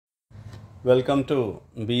Welcome to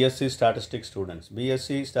BSc statistics students.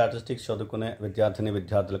 BSc statistics చదువుకునే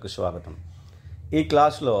విద్యార్థులకు స్వాగతం. ఈ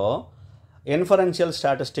క్లాస్లో ఇన్ఫరెన్షియల్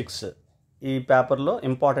స్టాటిస్టిక్స్ ఈ పేపర్లో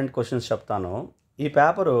ఇంపార్టెంట్ క్వశ్చన్స్ చెప్తాను. ఈ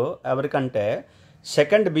పేపరు ఎవరికంటే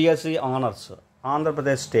second BSc honours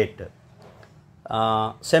Andhra Pradesh state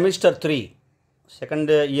semester 3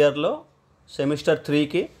 second ఇయర్లో సెమిస్టర్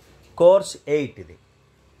 3కి Course-8 ఇది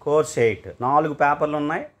Course-8 4 పేపర్లు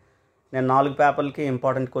ఉన్నాయి. నేను 4 పేపర్లకి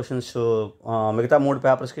ఇంపార్టెంట్ క్వశ్చన్స్ మిగతా 3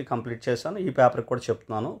 పేపర్స్కి కంప్లీట్ చేశాను. ఈ పేపర్కి కూడా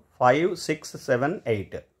చెప్తున్నాను. 5, 6, 7,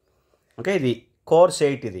 8 ఓకే. ఇది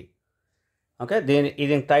Course-8 ఇది ఓకే.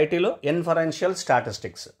 ఇది టైటిల్ ఇన్ఫరెన్షియల్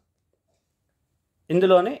స్టాటిస్టిక్స్.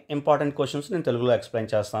 ఇందులోని ఇంపార్టెంట్ క్వశ్చన్స్ నేను తెలుగులో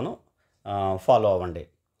ఎక్స్ప్లెయిన్ చేస్తాను, ఫాలో అవ్వండి.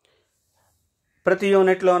 ప్రతి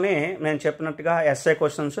యూనిట్లోని నేను చెప్పినట్టుగా ఎస్ఏ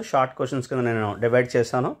క్వశ్చన్స్, షార్ట్ క్వశ్చన్స్ కింద నేను డివైడ్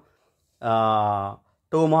చేశాను.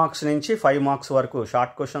 2 మార్క్స్ నుంచి 5 మార్క్స్ వరకు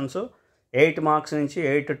షార్ట్ క్వశ్చన్స్, 8 మార్క్స్ నుంచి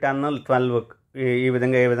 8, 10, 12 ఈ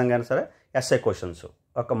విధంగా ఏ విధంగా అయినా సరే ఎస్ఏ క్వశ్చన్స్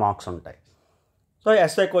 1 మార్క్స్ ఉంటాయి. సో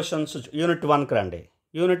ఎస్ఏ క్వశ్చన్స్ యూనిట్ 1కి రండి.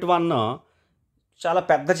 యూనిట్ 1 చాలా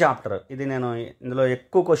పెద్ద చాప్టర్ ఇది. నేను ఇందులో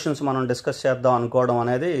ఎక్కువ క్వశ్చన్స్ మనం డిస్కస్ చేద్దాం అనుకోవడం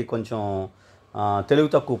అనేది కొంచెం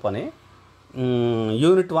తెలివి తక్కువ పని.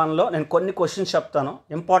 యూనిట్ 1లో నేను కొన్ని క్వశ్చన్స్ చెప్తాను,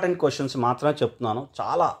 ఇంపార్టెంట్ క్వశ్చన్స్ మాత్రమే చెప్తున్నాను.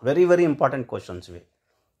 చాలా వెరీ వెరీ ఇంపార్టెంట్ క్వశ్చన్స్ ఇవి.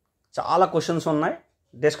 చాలా క్వశ్చన్స్ ఉన్నాయి,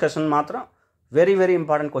 డిస్కషన్ మాత్రం వెరీ వెరీ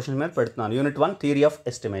ఇంపార్టెంట్ క్వశ్చన్స్ మీద పెడుతున్నాను. Unit 1 theory of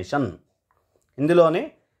estimation. ఇందులోని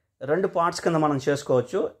 2 పార్ట్స్ కింద మనం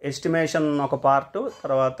చేసుకోవచ్చు. ఎస్టిమేషన్ ఒక పార్ట్,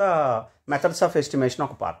 తర్వాత మెథడ్స్ ఆఫ్ ఎస్టిమేషన్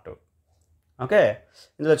ఒక పార్ట్. ఓకే.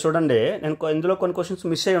 ఇందులో చూడండి, నేను ఇందులో కొన్ని క్వశ్చన్స్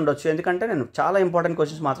మిస్ అయ్యి ఉండొచ్చు, ఎందుకంటే నేను చాలా ఇంపార్టెంట్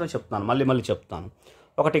క్వశ్చన్స్ మాత్రం చెప్తున్నాను. మళ్ళీ చెప్తాను.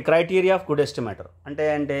 ఒకటి క్రైటీరియా ఆఫ్ గుడ్ ఎస్టిమేటర్ అంటే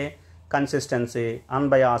ఏంటి? Consistency,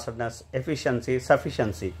 అన్బయాస్డ్నెస్, efficiency,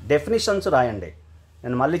 sufficiency. డెఫినిషన్స్ రాయండి.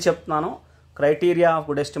 నేను మళ్ళీ చెప్తున్నాను, క్రైటీరియా ఆఫ్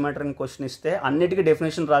గుడ్ ఎస్టిమేటర్ అని క్వశ్చన్ ఇస్తే అన్నిటికీ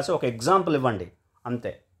డెఫినేషన్ రాసి ఒక ఎగ్జాంపుల్ ఇవ్వండి,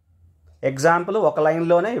 అంతే. ఎగ్జాంపుల్ ఒక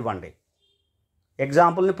లైన్లోనే ఇవ్వండి,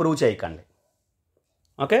 ఎగ్జాంపుల్ని ప్రూవ్ చేయకండి.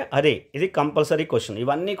 ఓకే, ఇది కంపల్సరీ క్వశ్చన్.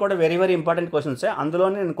 ఇవన్నీ కూడా వెరీ వెరీ ఇంపార్టెంట్ క్వశ్చన్సే.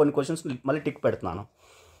 అందులోనే నేను కొన్ని క్వశ్చన్స్ మళ్ళీ టిక్ పెడుతున్నాను.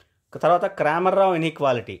 తర్వాత క్రామర్-రావ్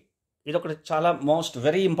ఇన్ఈక్వాలిటీ, ఇది ఒకటి చాలా మోస్ట్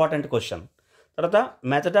వెరీ ఇంపార్టెంట్ క్వశ్చన్. తర్వాత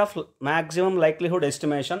method of maximum likelihood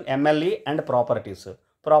estimation, ఎంఎల్ఈ and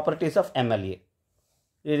properties of ఎంఎల్ఈ,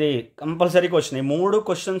 ఇది కంపల్సరీ క్వశ్చన్. ఈ 3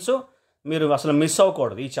 క్వశ్చన్స్ మీరు అసలు మిస్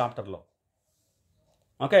అవ్వకూడదు ఈ చాప్టర్లో.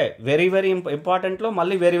 ఓకే, వెరీ వెరీ ఇంపార్టెంట్లో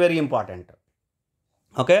మళ్ళీ వెరీ వెరీ ఇంపార్టెంట్.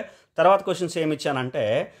 ఓకే. తర్వాత క్వశ్చన్స్ ఏమి ఇచ్చానంటే,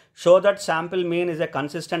 show that sample mean is a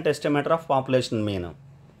consistent estimator of population mean.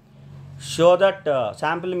 Show that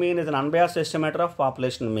sample mean is an unbiased estimator of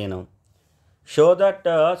population mean. Show that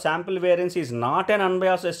sample variance is not an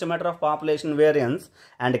unbiased estimator of population variance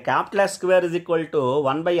and capital S square is equal to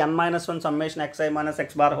 1/n-1 summation xi minus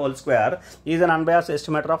x bar whole square is an unbiased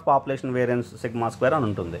estimator of population variance sigma square అని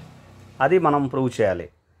ఉంటుంది. అది మనం prove చేయాలి.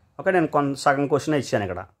 Okay, నేను సగం question ఇచ్చాను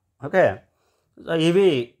ఇక్కడ. Okay, ఇవి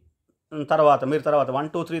మీరు తర్వాత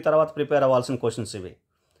 1, 2, 3 తర్వాత ప్రిపేర్ అవ్వాల్సిన క్వశ్చన్స్ ఇవి.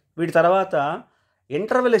 వీటి తర్వాత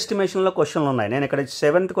ఇంటర్వెల్ ఎస్టిమేషన్లో క్వశ్చన్లు ఉన్నాయి. నేను ఇక్కడ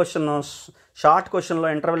 7th క్వశ్చన్ షార్ట్ క్వశ్చన్లో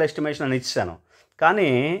ఇంటర్వెల్ ఎస్టిమేషన్ అని ఇచ్చాను, కానీ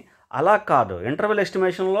అలా కాదు. ఇంటర్వెల్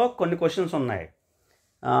ఎస్టిమేషన్లో కొన్ని క్వశ్చన్స్ ఉన్నాయి.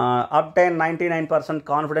 Obtain 99%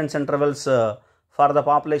 confidence intervals for the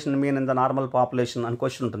population mean in the normal population అని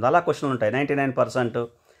క్వశ్చన్ ఉంటుంది. అలా క్వశ్చన్ ఉంటాయి. 99%,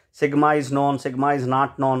 sigma is known, sigma is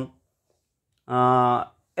not known,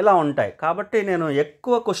 ఇలా ఉంటాయి. కాబట్టి నేను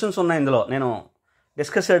ఎక్కువ క్వశ్చన్స్ ఉన్నాయి ఇందులో, నేను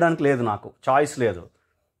డిస్కస్ చేయడానికి లేదు, నాకు చాయిస్ లేదు.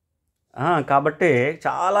 కాబట్టి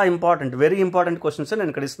చాలా ఇంపార్టెంట్, వెరీ ఇంపార్టెంట్ క్వశ్చన్స్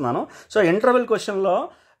నేను ఇక్కడ ఇస్తున్నాను. సో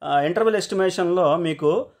ఇంటర్వెల్ ఎస్టిమేషన్లో మీకు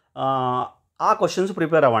ఆ క్వశ్చన్స్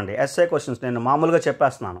ప్రిపేర్ అవ్వండి. ఎస్ఏ క్వశ్చన్స్ నేను మామూలుగా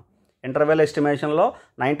చెప్పేస్తున్నాను. Interval ఎస్టిమేషన్లో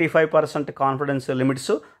 95% confidence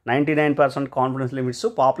limits, 99% confidence limits,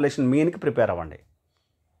 population మీన్కి prepare అవ్వండి.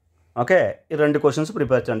 ఓకే, ఈ 2 క్వశ్చన్స్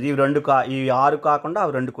ప్రిపేర్ చేయండి. ఈ 6 కాకుండా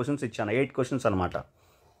అవి 2 క్వశ్చన్స్ ఇచ్చాను, 8 క్వశ్చన్స్ అనమాట.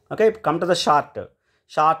 ఓకే, కమ్ టు ద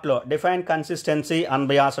షార్ట్లో define consistency,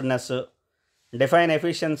 అన్బయాస్డ్నెస్, define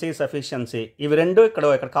efficiency, sufficiency, ఇవి 2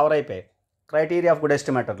 ఇక్కడ కవర్ అయిపోయాయి. క్రైటీరియా ఆఫ్ గుడ్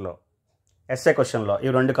ఎస్టిమేటర్లో ఎస్ఏ క్వశ్చన్లో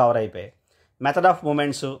ఇవి 2 కవర్ అయిపోయాయి. Method of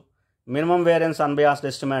moments, minimum variance unbiased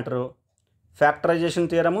ఎస్టిమేటరు, factorisation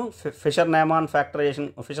థియరము, fissure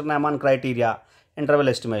Neman criteria,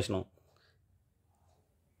 interval estimation.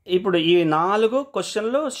 ఇప్పుడు ఈ 4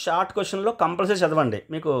 క్వశ్చన్లు షార్ట్ క్వశ్చన్లో కంపల్సరీ చదవండి,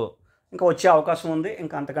 మీకు ఇంకా వచ్చే అవకాశం ఉంది.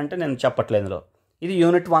 ఇంకా అంతకంటే నేను చెప్పట్లేదు ఇందులో. ఇది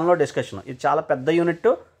యూనిట్ 1లో డిస్కషన్. ఇది చాలా పెద్ద యూనిట్.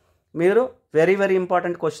 మీరు వెరీ వెరీ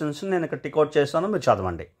ఇంపార్టెంట్ క్వశ్చన్స్ నేను ఇక్కడ టికౌట్ చేస్తాను, మీరు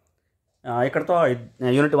చదవండి. ఇక్కడతో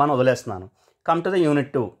యూనిట్ 1 వదిలేస్తున్నాను. Come to the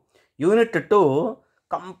unit 2. Unit 2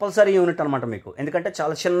 compulsory unit అనమాట మీకు, ఎందుకంటే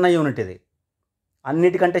చాలా చిన్న యూనిట్ ఇది.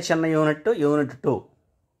 అన్నిటికంటే చిన్న యూనిట్ 2,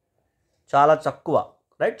 చాలా తక్కువ.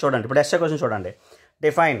 రైట్, చూడండి ఇప్పుడు ఎస్ఏ క్వశ్చన్ చూడండి.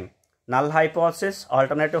 Define null hypothesis,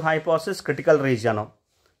 alternative hypothesis, critical region.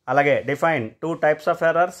 అలాగే define 2 types of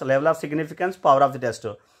errors, level of significance, power of the test.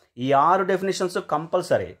 ఈ 6 డెఫినేషన్స్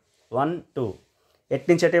కంపల్సరీ. 1, 2 ఎట్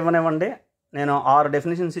నుంచి ఎటు ఇవ్వనివ్వండి. నేను 6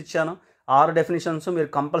 డెఫినేషన్స్ ఇచ్చాను. 6 డెఫినేషన్స్ మీరు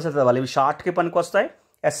కంపల్సరీ చదవాలి. ఇవి షార్ట్కి పనికి వస్తాయి,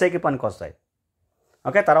 ఎస్ఐకి పనికి వస్తాయి.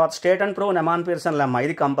 ఓకే, తర్వాత state and prove Neman Pearson lemma,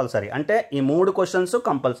 ఇది కంపల్సరీ. అంటే ఈ 3 క్వశ్చన్స్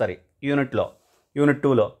కంపల్సరీ యూనిట్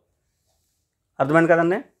 2లో. అర్థమైంది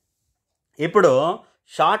కదండి. ఇప్పుడు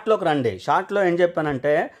షార్ట్లోకి రండి. షార్ట్లో ఏం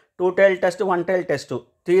చెప్పానంటే 2 tail test, 1 tail test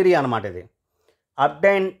theory అనమాట ఇది.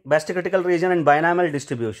 Obtain best critical reason and binomial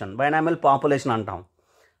distribution, binomial population అంటాం.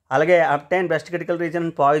 అలాగే obtain best critical reason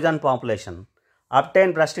and poison population,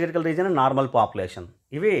 obtain best critical reason and normal population.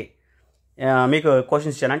 ఇవి మీకు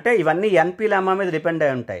క్వశ్చన్స్ ఇచ్చాను. అంటే ఇవన్నీ ఎన్పీ లెమ్మా మీద డిపెండ్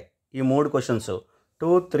అయి ఉంటాయి. ఈ 3 క్వశ్చన్స్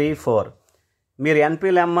 2, 3, 4 మీరు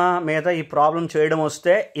ఎన్పీ లెమ్మా మీద ఈ ప్రాబ్లం చేయడం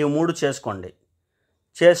వస్తే ఈ 3 చేసుకోండి.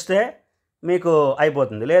 చేస్తే మీకు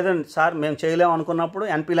అయిపోతుంది. లేదు సార్ మేము చేయలేము అనుకున్నప్పుడు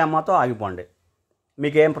ఎన్పీ లెమ్మాతో ఆగిపోండి.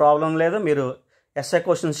 మీకు ఏం ప్రాబ్లం లేదు, మీరు ఎస్ఐ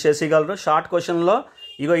క్వశ్చన్స్ చేసేయగలరు. షార్ట్ క్వశ్చన్లో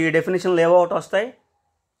ఇగో ఈ డెఫినేషన్లు ఏవో ఒకటి వస్తాయి,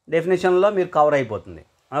 డెఫినేషన్లో మీరు కవర్ అయిపోతుంది.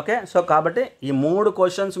 ఓకే, సో కాబట్టి ఈ 3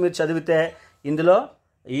 క్వశ్చన్స్ మీరు చదివితే ఇందులో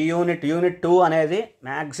ఈ యూనిట్ 2 అనేది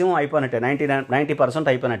మ్యాక్సిమం అయిపోయినట్టే, 90%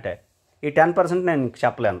 అయిపోయినట్టే. ఈ 10% నేను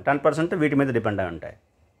చెప్పలేను, 10% వీటి మీద డిపెండ్ అయి ఉంటాయి.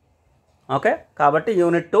 ఓకే, కాబట్టి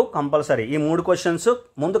యూనిట్ 2 కంపల్సరీ. ఈ 3 క్వశ్చన్స్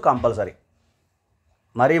ముందు కంపల్సరీ,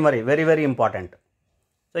 మరీ very very important.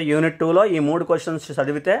 So unit 2లో ఈ 3 క్వశ్చన్స్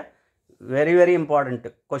చదివితే వెరీ వెరీ ఇంపార్టెంట్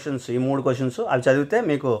క్వశ్చన్స్. ఈ 3 క్వశ్చన్స్ అవి చదివితే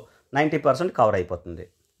మీకు 90% కవర్ అయిపోతుంది.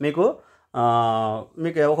 మీకు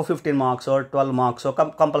ఒక 15 మార్క్స్ 12 మార్క్స్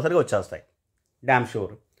కంపల్సరీగా వచ్చేస్తాయి, damn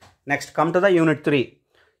sure. Next come to the unit 3.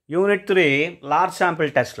 Unit 3 large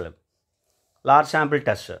sample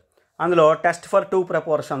test. అందులో test for 2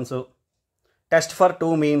 proportions, test for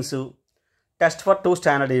 2 means, test for 2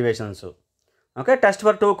 standard deviations. Okay, test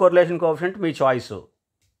for 2 correlation coefficient me choice.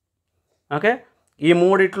 Okay, ఈ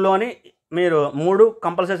 3 మీరు 3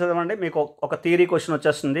 compulsory చదవండి. మీకు ఒక theory question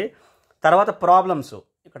వచ్చేస్తుంది. తర్వాత problems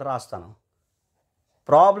ఇక్కడ రాస్తాను.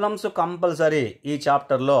 ప్రాబ్లమ్స్ కంపల్సరీ ఈ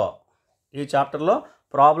చాప్టర్లో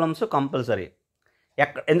ప్రాబ్లమ్స్ కంపల్సరీ.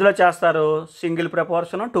 ఎందులో చేస్తారు? సింగిల్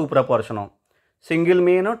ప్రపోర్షను, 2 ప్రపోర్షను, సింగిల్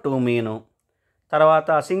మీను, 2 మీను,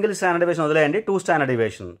 తర్వాత సింగిల్ స్టాండర్డ్ డీవియేషన్ వదిలేయండి, 2 స్టాండర్డ్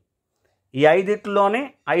డీవియేషన్. ఈ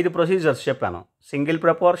 5 ప్రొసీజర్స్ చెప్పాను. సింగిల్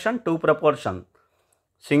ప్రపోర్షన్, 2 ప్రపోర్షన్,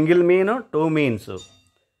 సింగిల్ మీను, 2 మీన్స్,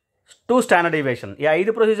 2 స్టాండర్డ్ డీవియేషన్. ఈ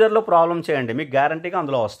 5 ప్రొసీజర్లో ప్రాబ్లం చేయండి, మీకు గ్యారంటీగా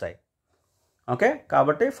అందులో వస్తాయి. ఓకే,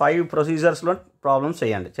 కాబట్టి 5 ప్రొసీజర్స్లో ప్రాబ్లమ్స్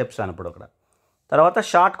చేయండి చెప్తాను ఇప్పుడు ఇక్కడ. తర్వాత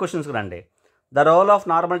షార్ట్ క్వశ్చన్స్కి రండి. The role of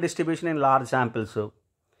normal distribution in large samples,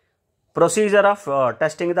 procedure of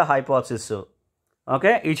testing the hypothesis.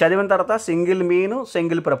 Okay, ఈ చదివిన తర్వాత సింగిల్ మీను,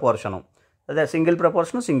 సింగిల్ ప్రపోర్షను, అదే సింగిల్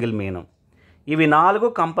ప్రపోర్షను, సింగిల్ మీను, ఇవి 4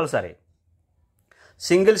 compulsory.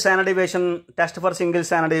 Single standard deviation, test for single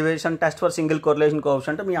standard deviation, test for single correlation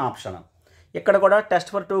coefficient me option. ఇక్కడ కూడా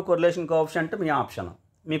test for 2 correlation coefficient me option,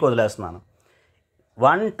 మీకు వదిలేస్తున్నాను.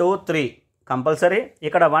 1, 2, 3 కంపల్సరీ.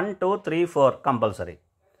 ఇక్కడ 1, 2, 3, 4 కంపల్సరీ.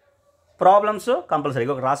 Problems compulsory.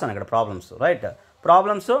 ఒక రాసాను ఇక్కడ problems, right?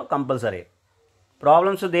 Problems compulsory.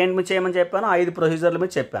 Problems దేని మీద చేయమని చెప్పాను? 5 ప్రొసీజర్ల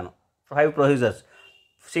మీద చెప్పాను. 5 procedures: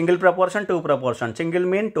 single proportion, 2 proportion, single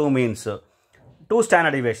mean, 2 means, 2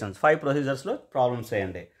 standard deviations. 5 ప్రొసీజర్స్లో problems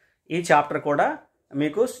చేయండి. ఈ చాప్టర్ కూడా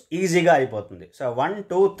మీకు ఈజీగా అయిపోతుంది. సో 1,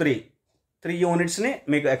 2, 3 యూనిట్స్ని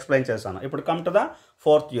మీకు ఎక్స్ప్లెయిన్ చేస్తాను. ఇప్పుడు come to the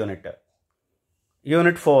 4th unit.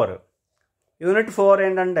 Unit 4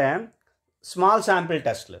 ఏంటంటే స్మాల్ శాంపిల్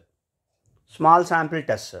టెస్ట్లు. స్మాల్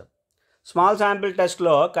శాంపిల్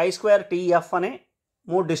టెస్ట్లో chi² TF అని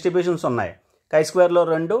 3 డిస్ట్రిబ్యూషన్స్ ఉన్నాయి. chi²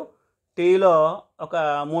 2, Tలో ఒక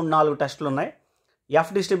 3-4 టెస్టులు ఉన్నాయి. F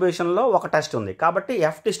డిస్ట్రిబ్యూషన్లో ఒక టెస్ట్ ఉంది. కాబట్టి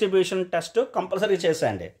F డిస్ట్రిబ్యూషన్ టెస్ట్ కంపల్సరీ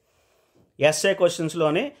చేసేయండి. SA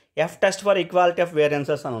క్వశ్చన్స్లోని F test for equality of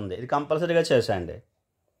variances అని ఉంది, ఇది కంపల్సరీగా చేసేయండి.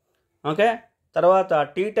 ఓకే, తర్వాత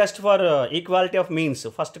T test for equality of means,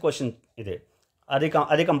 first question ఇది,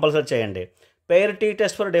 అది కంపల్సరీ చేయండి. Pair T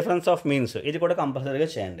test for difference of means, ఇది కూడా కంపల్సరీగా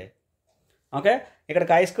చేయండి. ఓకే, ఇక్కడ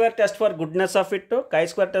chi² test for goodness of fit,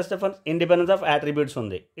 chi² test for independence of attributes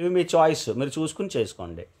ఉంది. ఇవి మీ చాయిస్, మీరు చూసుకుని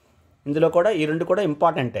చేసుకోండి. ఇందులో కూడా ఈ 2 కూడా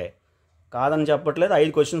ఇంపార్టెంటే, కాదని చెప్పట్లేదు.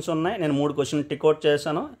 5 క్వశ్చన్స్ ఉన్నాయి, నేను 3 క్వశ్చన్ టిక్అవుట్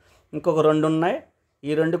చేశాను, ఇంకొక 2 ఉన్నాయి.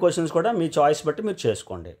 ఈ 2 క్వశ్చన్స్ కూడా మీ చాయిస్ బట్టి మీరు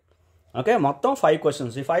చేసుకోండి. ఓకే, మొత్తం 5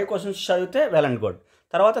 క్వశ్చన్స్. ఈ 5 క్వశ్చన్స్ చదివితే వెల్ అండ్ గుడ్.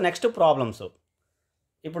 తర్వాత నెక్స్ట్ ప్రాబ్లమ్స్.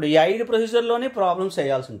 ఇప్పుడు ఈ 5 ప్రొసీజర్లోనే ప్రాబ్లమ్స్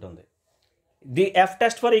చేయాల్సి ఉంటుంది. The F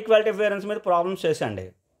test for equality of variance మీద ప్రాబ్లమ్స్ చేసండి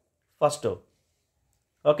ఫస్ట్.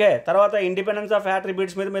 ఓకే, తర్వాత ఇండిపెండెన్స్ ఆఫ్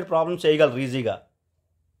యాట్రిబ్యూట్స్ మీద మీరు ప్రాబ్లమ్స్ చేయగలరు ఈజీగా.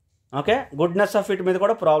 ఓకే, గుడ్నెస్ ఆఫ్ ఫిట్ మీద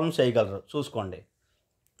కూడా ప్రాబ్లమ్స్ చేయగలరు, చూసుకోండి.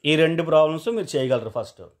 ఈ 2 ప్రాబ్లమ్స్ మీరు చేయగలరు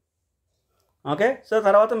ఫస్ట్. ఓకే, సో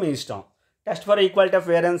తర్వాత మీ ఇష్టం. Test for equality of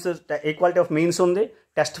variance, equality of means ఉంది,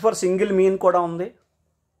 టెస్ట్ ఫర్ సింగిల్ మీన్ కూడా ఉంది,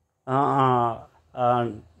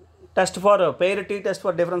 test for pair tea test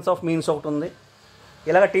for difference of means ఒకటి ఉంది.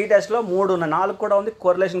 ఇలాగ టీ టెస్ట్లో 3 ఉన్నాయి, 4 కూడా ఉంది.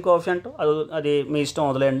 కోరిలేషన్ కోఎఫిషియంట్ అది మీ ఇష్టం,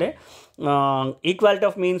 వదిలేయండి. ఈక్వాలిటీ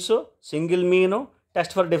ఆఫ్ మీన్స్, సింగిల్ మీను,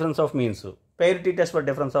 test for difference of means, pair tea test for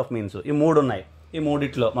difference of means, ఈ 3 ఉన్నాయి. ఈ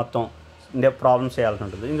 3 మొత్తం ప్రాబ్లమ్స్ చేయాల్సి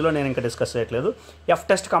ఉంటుంది. ఇందులో నేను ఇంకా డిస్కస్ చేయట్లేదు. ఎఫ్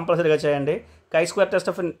టెస్ట్ కంపల్సరీగా చేయండి. కై square test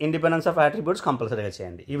of independence of attributes కంపల్సరీగా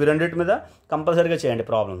చేయండి. ఇవి రెండింటి మీద కంపల్సరీగా చేయండి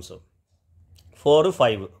ప్రాబ్లమ్స్ 4,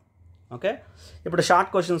 5. ఓకే, ఇప్పుడు షార్ట్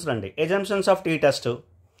క్వశ్చన్స్ రండి. Assumptions of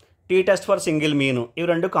tea test for single మీను, ఇవి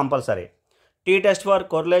 2 compulsory. Tea test for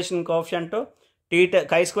correlation coefficient,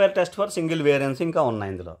 కై square test for single variance ఇంకా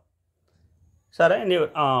ఉన్నాయి ఇందులో. సరే,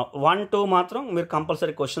 1, 2 మాత్రం మీరు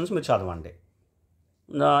కంపల్సరీ క్వశ్చన్స్ మీరు చదవండి.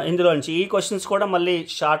 ఇందులో నుంచి ఈ క్వశ్చన్స్ కూడా మళ్ళీ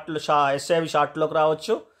ఎస్ఐవి షార్ట్లోకి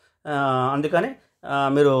రావచ్చు, అందుకని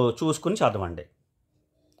మీరు చూసుకుని చదవండి.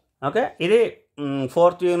 ఓకే, ఇది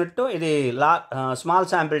 4th యూనిట్, ఇది స్మాల్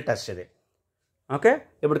శాంపిల్ టెస్ట్ ఇది. ఓకే,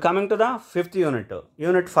 ఇప్పుడు coming to the 5th unit,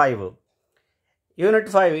 unit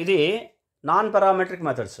 5. ఇది నాన్ పారామెట్రిక్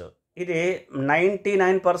మెథడ్స్. ఇది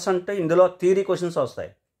 99% ఇందులో థియరీ క్వశ్చన్స్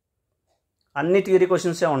వస్తాయి, అన్ని థియరీ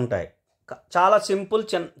క్వశ్చన్సే ఉంటాయి. చాలా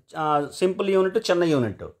సింపుల్ యూనిట్, చిన్న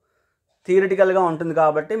యూనిట్, థియరిటికల్గా ఉంటుంది.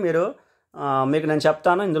 కాబట్టి మీకు నేను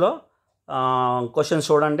చెప్తాను. ఇందులో క్వశ్చన్స్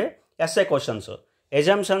చూడండి. SA questions,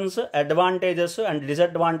 assumptions, advantages and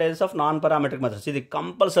disadvantages of non parametric methods. ఇది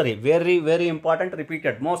compulsory, very very important,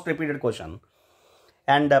 most repeated question.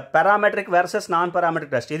 And parametric versus non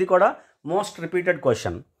parametric test, ఇది కూడా మోస్ట్ రిపీటెడ్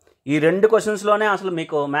క్వశ్చన్. ఈ 2 క్వశ్చన్స్లోనే అసలు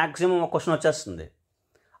మీకు మ్యాక్సిమం ఒక క్వశ్చన్ వచ్చేస్తుంది.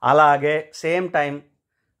 అలాగే సేమ్ టైం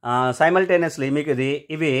సైమల్టేనియస్లీ మీకు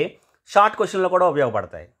ఇవి షార్ట్ క్వశ్చన్లో కూడా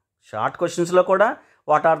ఉపయోగపడతాయి. షార్ట్ క్వశ్చన్స్లో కూడా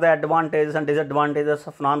what are the advantages and disadvantages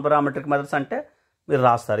of non parametric methods అంటే మీరు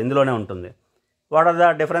రాస్తారు, ఇందులోనే ఉంటుంది. What are the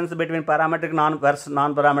difference between parametric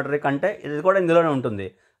non parametric అంటే ఇది కూడా ఇందులోనే ఉంటుంది.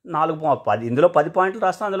 10 ఇందులో 10 పాయింట్లు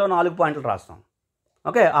రాస్తాం, అందులో 4 పాయింట్లు రాస్తాం.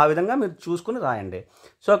 ఓకే, ఆ విధంగా మీరు చూసుకుని రాయండి.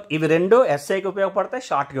 సో ఇవి 2 ఎస్ఐకి ఉపయోగపడతాయి,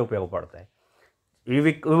 షార్ట్కి ఉపయోగపడతాయి.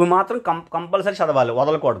 ఇవి మాత్రం కంపల్సరీ చదవాలి,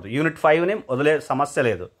 వదలకూడదు. యూనిట్ 5ని వదిలే సమస్య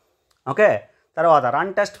లేదు. ఓకే, తర్వాత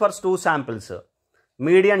run test for 2 samples,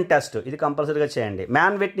 median test, ఇది కంపల్సరీగా చేయండి.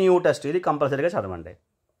 మ్యాన్ విత్ న్యూ టెస్ట్, ఇది కంపల్సరీగా చదవండి.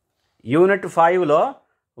 యూనిట్ 5లో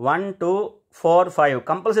 1, 2, 4, 5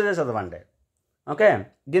 కంపల్సరీగా చదవండి. ఓకే,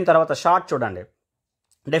 దీని తర్వాత షార్ట్ చూడండి.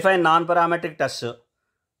 Define non parametric test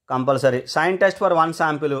compulsory. Sign test for 1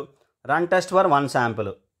 sample, run test for 1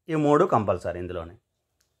 sample, ఈ 3 కంపల్సరీ ఇందులోనే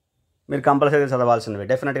మీరు కంపల్సరీగా చదవాల్సినవి,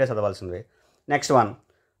 డెఫినెట్గా చదవాల్సినవి. Next one,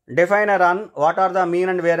 define a run, what are the mean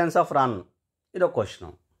and variance of run, ఇది ఒక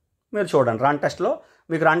క్వశ్చన్. మీరు చూడండి, రన్ టెస్ట్లో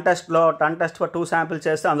మీకు రన్ టెస్ట్ ఫర్ 2 శాంపిల్స్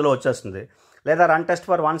చేస్తే అందులో వచ్చేస్తుంది, లేదా రన్ టెస్ట్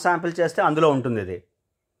ఫర్ 1 శాంపిల్ చేస్తే అందులో ఉంటుంది ఇది.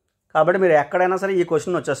 కాబట్టి మీరు ఎక్కడైనా సరే ఈ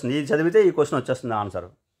క్వశ్చన్ వచ్చేస్తుంది, ఇది చదివితే ఈ క్వశ్చన్ వచ్చేస్తుంది ఆన్సర్.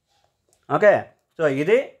 ఓకే, సో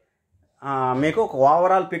ఇది మీకు ఒక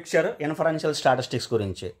ఓవరాల్ పిక్చర్ ఇన్ఫరెన్షియల్ స్టాటిస్టిక్స్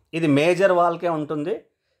గురించి. ఇది మేజర్ వాళ్ళకే ఉంటుంది,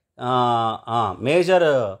 మేజర్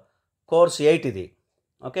కోర్స్ 8 ఇది.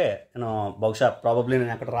 ఓకే, నేను బహుశా ప్రాబబ్లీ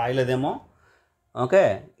నేను ఎక్కడ రాయలేదేమో. ఓకే,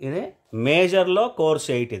 ఇది మేజర్లో కోర్స్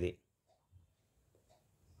 8, ఇది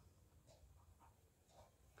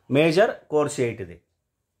మేజర్ కోర్స్ 8 ఇది,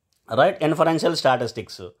 right. Inferential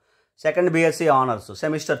statistics, second BSc honours,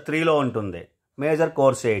 semester 3లో ఉంటుంది, మేజర్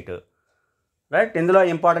కోర్స్ 8, రైట్. ఇందులో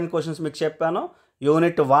ఇంపార్టెంట్ క్వశ్చన్స్ మీకు చెప్పాను.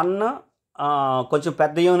 యూనిట్ 1 కొంచెం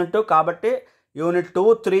పెద్ద యూనిట్ కాబట్టి యూనిట్ 2,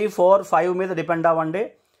 3, 4, 5 మీద డిపెండ్ అవ్వండి.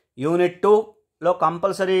 యూనిట్ 2లో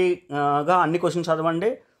కంపల్సరీగా అన్ని క్వశ్చన్స్ చదవండి.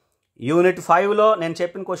 యూనిట్ 5లో నేను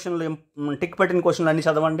చెప్పిన క్వశ్చన్లు, టిక్ పెట్టిన క్వశ్చన్లు అన్నీ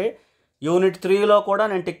చదవండి. యూనిట్ 3లో కూడా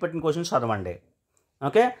నేను టిక్ పెట్టిన క్వశ్చన్స్ చదవండి.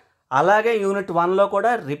 ఓకే, అలాగే యూనిట్ 1లో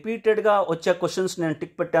కూడా రిపీటెడ్గా వచ్చే క్వశ్చన్స్ నేను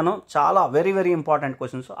టిక్ పెట్టాను, చాలా వెరీ వెరీ ఇంపార్టెంట్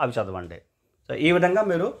క్వశ్చన్స్, అవి చదవండి. సో ఈ విధంగా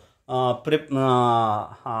మీరు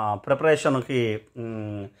ప్రిపరేషన్కి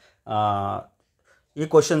ఈ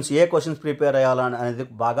క్వశ్చన్స్, ఏ క్వశ్చన్స్ ప్రిపేర్ అయ్యాలని అనేది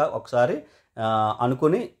బాగా ఒకసారి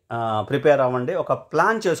అనుకుని ప్రిపేర్ అవ్వండి. ఒక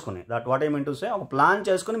ప్లాన్ చేసుకుని, that what I mean to say, ఒక ప్లాన్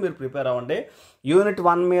చేసుకుని మీరు ప్రిపేర్ అవ్వండి. యూనిట్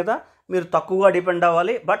 1 మీద మీరు తక్కువగా డిపెండ్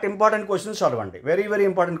అవ్వాలి, బట్ ఇంపార్టెంట్ క్వశ్చన్స్ చదవండి. వెరీ వెరీ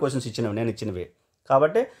ఇంపార్టెంట్ క్వశ్చన్స్ నేను ఇచ్చినవి.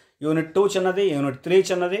 కాబట్టి యూనిట్ 2 చిన్నది, యూనిట్ 3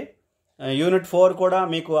 చిన్నది, యూనిట్ 4 కూడా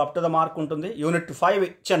మీకు అప్ టు ద మార్క్ ఉంటుంది, యూనిట్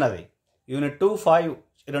 5 చిన్నది, యూనిట్ 2, 5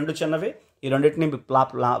 ఈ 2 చిన్నవి. ఈ రెండింటిని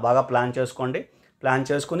బాగా ప్లాన్ చేసుకోండి. ప్లాన్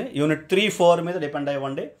చేసుకుని యూనిట్ 3, 4 మీద డిపెండ్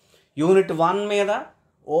అవ్వండి. యూనిట్ 1 మీద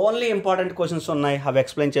ఓన్లీ ఇంపార్టెంట్ క్వశ్చన్స్ ఉన్నాయి, అవి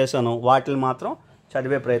ఎక్స్ప్లెయిన్ చేశాను, వాటిని మాత్రం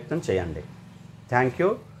చదివే ప్రయత్నం చేయండి. Thank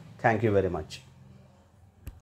you very much.